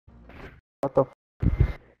What the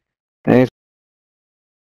f?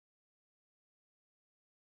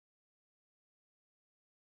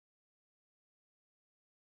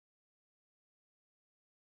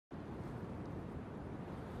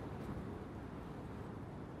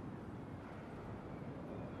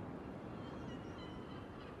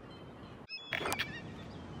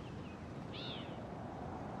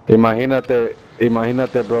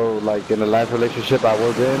 Imagínate, bro, like in the last relationship I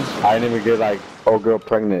was in, I didn't even get like old girl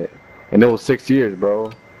pregnant. And it was 6 years,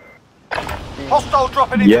 bro. Hostile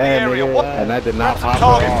dropping into the area. Nigga, What? and I did not Grab some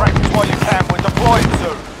pop target her off. practice while you can. We're deploying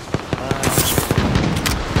soon.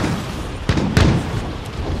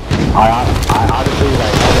 I honestly,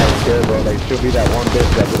 like, I got scared, bro. Like, she'll be that one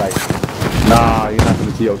bitch that be like, nah, you're not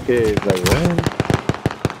gonna see your kids. Like, what?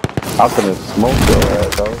 I'm gonna smoke your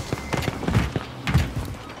ass, bro.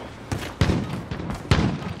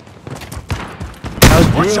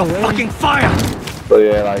 Watch your fucking fire! So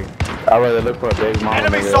yeah, like, I'd rather look for a baby mama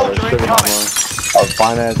Enemy nigga, or soldier a sugar incoming. mama, a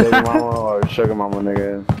fine-ass baby mama, or a sugar mama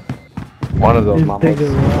nigga. One of those mamas.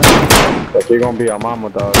 But you're gonna be a mama,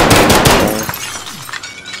 dog.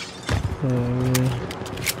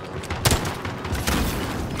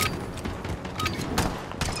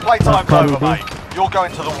 Playtime's over, mate. You're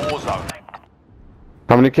going to the war zone.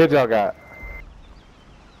 How many kids y'all got?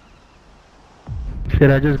 Shit,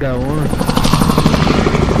 I just got one.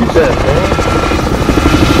 You said 4?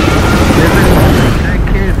 There's 10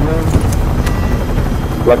 kids, bro.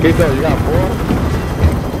 Laquito, you got 4?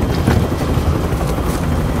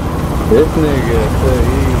 This nigga said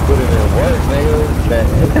he put it in work, nigga. That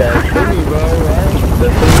stimmy, bro, right?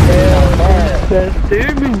 The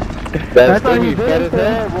stimmy, that stimmy fed his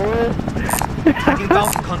head, boy. Taking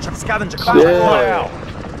bounty contract scavenger Back class. out.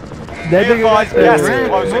 That Be nigga got advised, gas is red,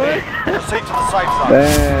 closing boy. in. Proceed to the safe zone. Damn,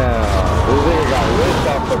 this nigga got rich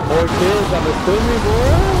off the 4 kids on the stimmy,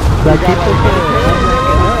 boy. Like, keep the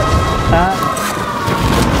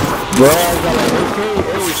Bro, I got like, okay,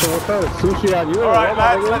 hey, so what's up? Sushi on you? Alright,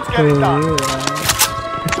 lads, let's get it done.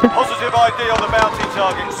 Yeah. Positive ID on the bounty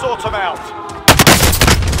target. Sort them out.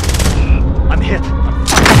 I'm hit.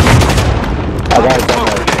 I got it done.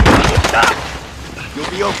 You'll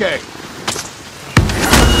be okay.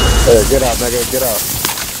 Hey, get out, nigga, get out.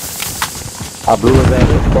 I blew his ass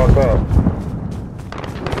the fuck up.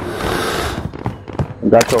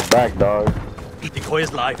 Got your back, dog. Decoy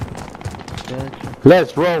is live.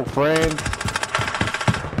 Let's roll, friend.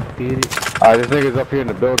 Get it. Alright, this nigga's up here in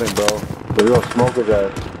the building, bro. So we gonna smoke his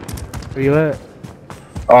ass. Where you at?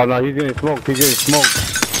 Oh no, he's getting smoked, he's getting smoked.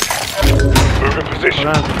 Move in position.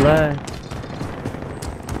 Hold on, fly.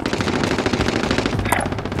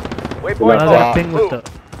 Waypoint I got marked. a thing with the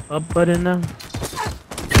up button now.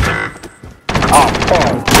 Oh,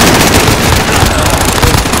 fuck.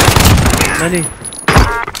 Money.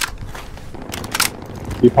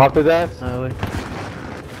 You popped his ass? Oh, wait.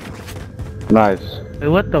 Nice. Wait,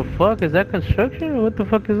 what the fuck? Is that construction or what the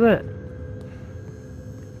fuck is that?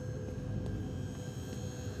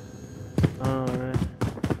 Alright.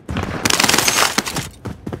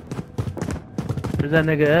 Where's that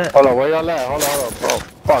nigga at? Hold on, where y'all at? Hold on. Oh,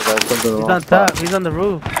 fuck, I jumped in the He's wrong on spot. top. He's on the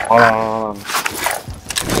roof. Hold on. I'm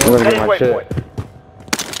gonna get my shit.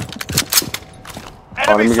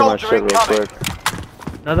 Oh, let me Enemy get my soldier shit real incoming. quick.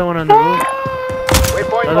 Another one on the roof.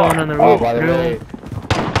 Waypoint Another one marked. on the Oh, roof. by the Real way, one.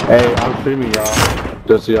 hey, I'm streaming, y'all.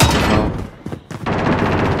 Just so y'all know.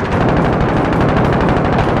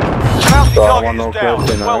 Bounty So I target want no is down.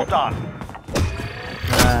 question, Well alright? done.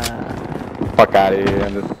 Fuck out of here.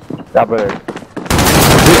 And just, y'all better.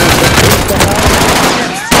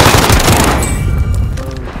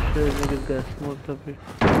 Oh shit, niggas got smoked up here.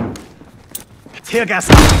 Tear gas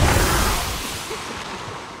out.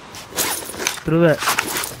 Through that.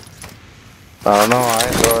 I don't know, I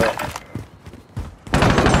ain't throw it.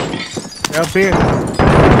 They're up here.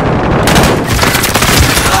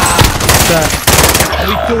 What's that? Are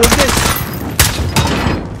we doing this?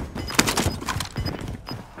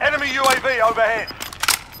 Enemy UAV overhead. I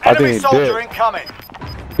think Enemy he soldier did. incoming.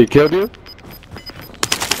 He killed you?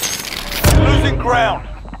 Losing ground.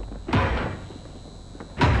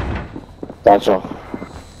 Gotcha.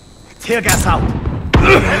 Tear gas out.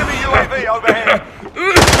 Enemy UAV overhead.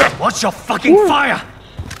 Watch your fucking fire!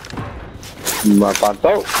 My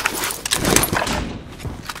panto.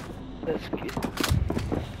 Let's get.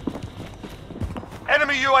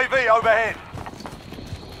 Enemy UAV overhead.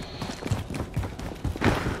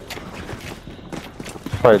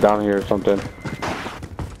 Probably down here or something.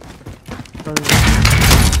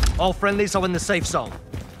 All friendlies are in the safe zone.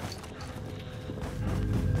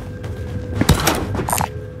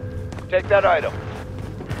 Take that item.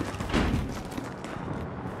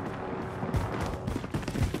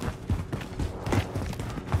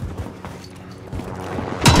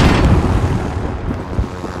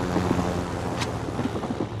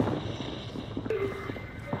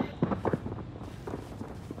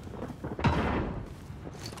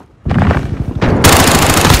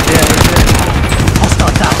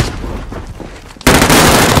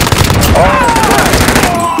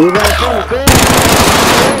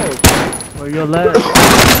 your last.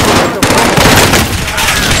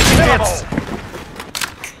 Hits.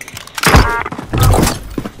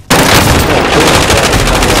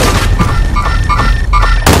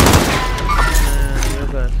 You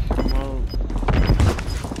got smoke.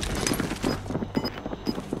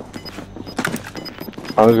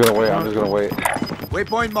 I'm just gonna wait. I'm just gonna wait.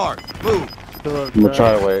 Waypoint marked. Move. I'm gonna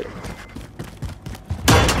try to wait.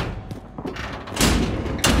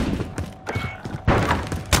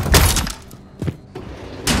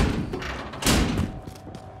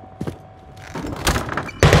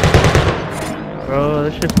 Bro,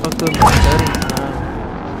 this shit fucked up my settings, man.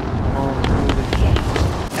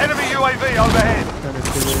 Enemy UAV overhead. Trying to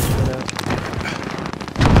figure this shit out.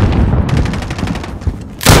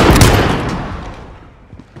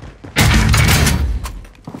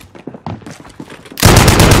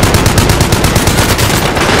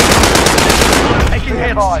 Taking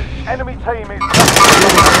hits. Enemy team is...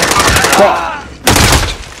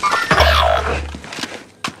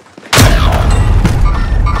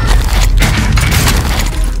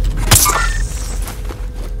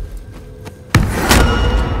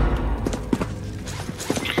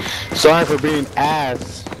 Sorry for being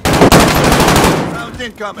ass. Round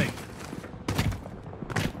incoming.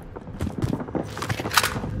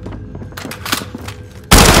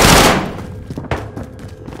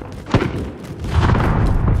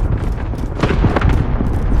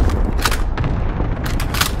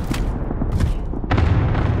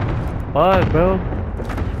 Fuck, bro.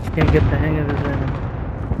 Can't get the hang of this anymore.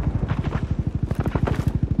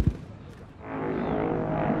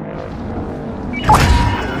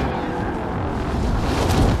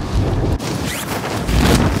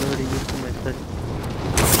 Already used my settings.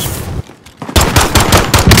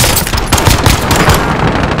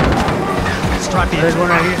 Strap in. There's one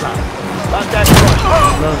right here.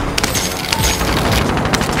 Look.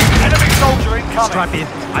 Enemy soldier incoming. Strap in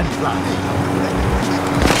and fly.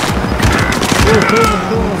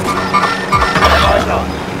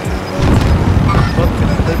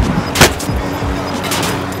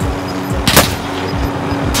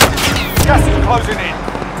 Gas is closing in.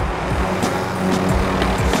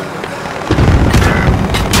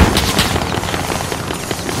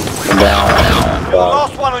 You're the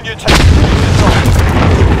last one on your team.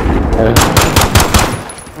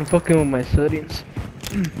 I'm fucking with my settings.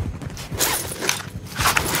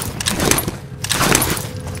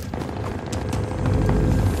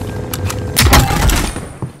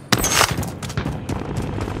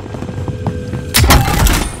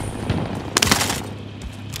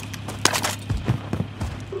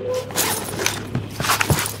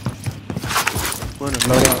 Wanna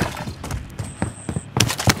load out.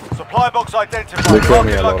 Supply box They identified. told Mark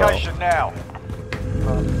me your a loadout. location now.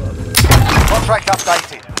 Contract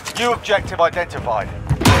updated. New objective identified.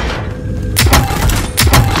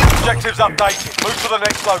 Objectives updated. Move to the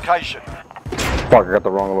next location. Fuck, I got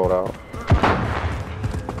the wrong loadout.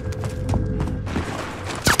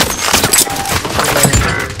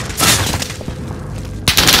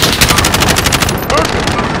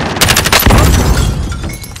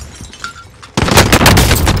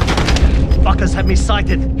 Fuckers have me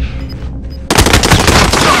sighted.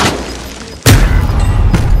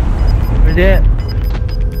 Where's that?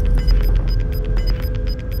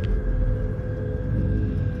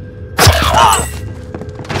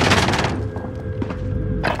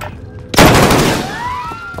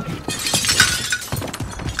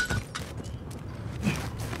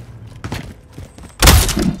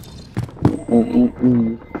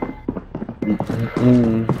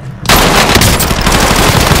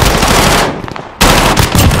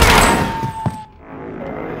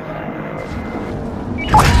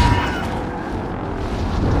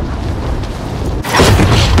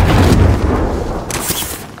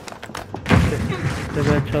 The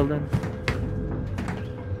red children.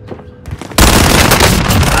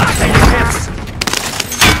 Taking hits.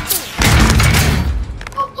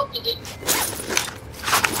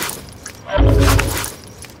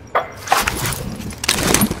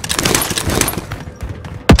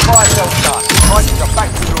 Fire cell done. Prices are back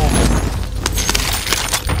to normal.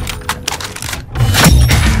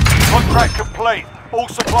 Contract complete. All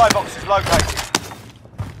supply boxes located.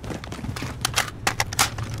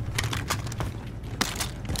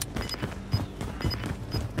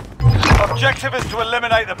 Objective is to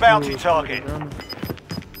eliminate the bounty target.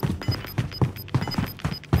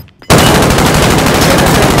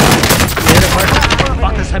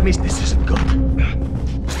 Fuckers have me. This isn't good.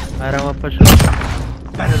 I don't want to push it.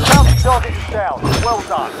 Better than Bounty target is down. Well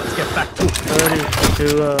done. Let's get back to it. 30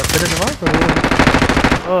 to finish the mark or what?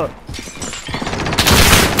 Oh.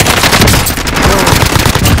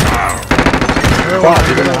 Fuck,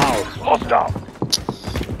 he's in the house. Hostile.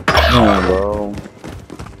 Come on, bro.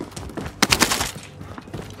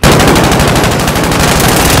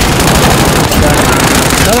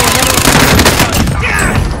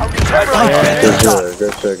 Good shit,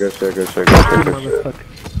 good shit, good shit, good shit, good shit. Motherfucker.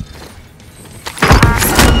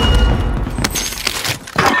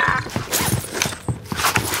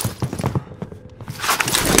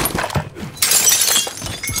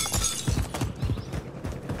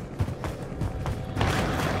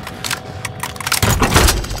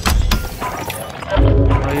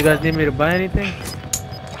 Oh, you guys need me to buy anything?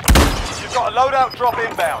 You've got a loadout drop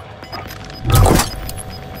inbound.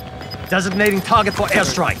 Designating target for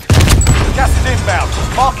airstrike. Gas is inbound.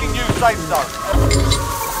 Marking new safe zone.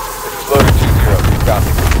 Loaded 2-0.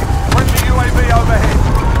 Copy. Friendly UAV overhead.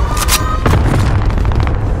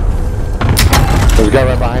 There's a guy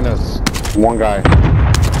right behind us. One guy.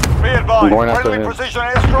 Be advised. going after Friendly him. precision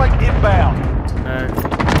airstrike inbound. Alright.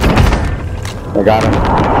 I got him.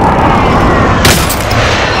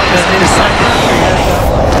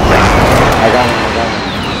 I got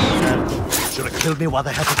him. Should have killed me while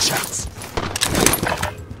they had the chance.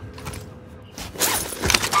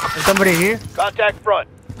 There's somebody here Contact front.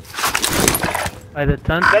 by the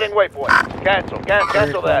tent. Setting waypoint. Cancel.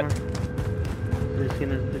 Cancel that. Just seen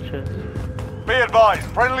his bitches. Be advised.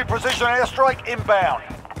 Friendly precision airstrike inbound.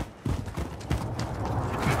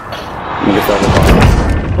 Let me get the other guy.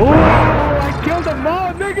 Oh, I killed them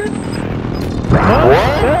all, niggas! What?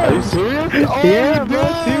 Are you serious? Oh, Yeah, you bro,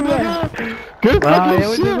 did, see, nigga. Good Wow, fucking it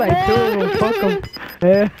was shit, just like two of them. Fuck them.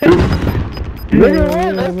 Yeah. Nigga,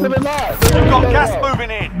 what? That's to the lot. You've got gas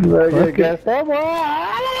moving in. Nigga, gas up,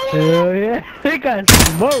 Hell yeah. They got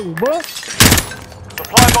smoked, boy.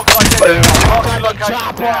 Supply box identified. Marking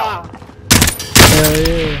location now. Hell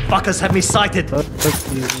yeah. Fuckers have me sighted. Fuck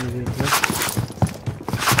you, nigga.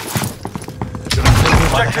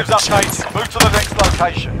 Objectives updated. Move to the next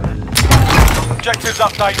location. Objectives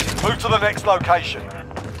updated. Move to the next location.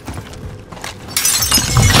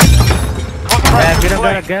 Yeah, get up Contract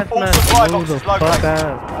got a gas All mask. supply Move the boxes fuck located.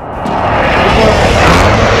 out.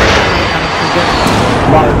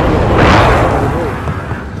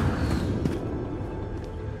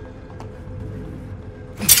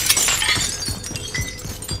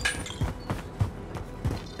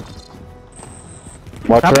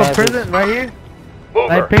 Watch Top your of asses. prison, right here.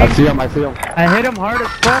 Mover. I I ping. see him, I see him. I hit him hard as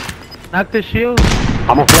fuck. Knocked the shield.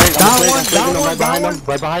 I'm a flank, Down I'm a one, flank, I'm down flanking him one, right behind down him,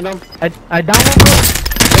 right behind him. I down one, bro.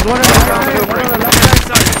 There's one on the right side, one on the left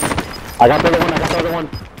side. I got the other one, I got the other one.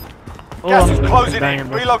 Oh, Gas I'm is closing dying, in.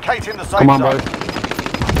 bro. Relocating the safe Come on, zone. boys.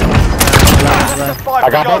 Left. I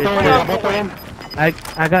got both of them, I got both of them.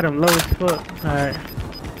 I got him low as fuck. Alright.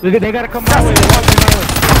 They gotta come my way. They gotta come my way.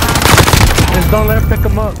 Just don't let him pick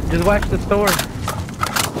him up. Just watch the store.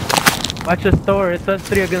 Watch the store. It's us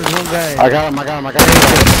 3 against 1 guy. I got him, I got him, I got him.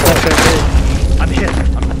 I'm hit.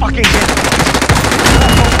 I'm fucking hit.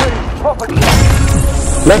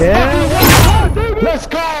 Let's Yeah. fucking go! Let's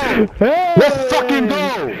go! Hey. Let's fucking go!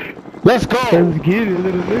 Let's go! Let's get it,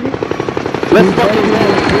 little nigga. Let's fucking go!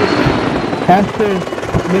 After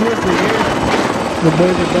minutes of years, the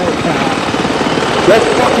boys are back. Let's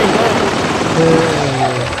fucking go!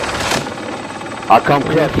 I come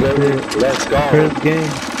clutch, baby. Let's go! First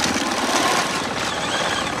game.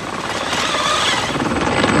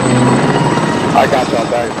 I got y'all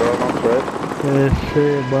back, bro. Don't trip. Yes,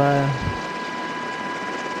 sir, boy.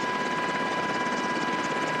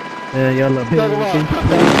 Yeah, y'all love Talk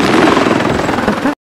about-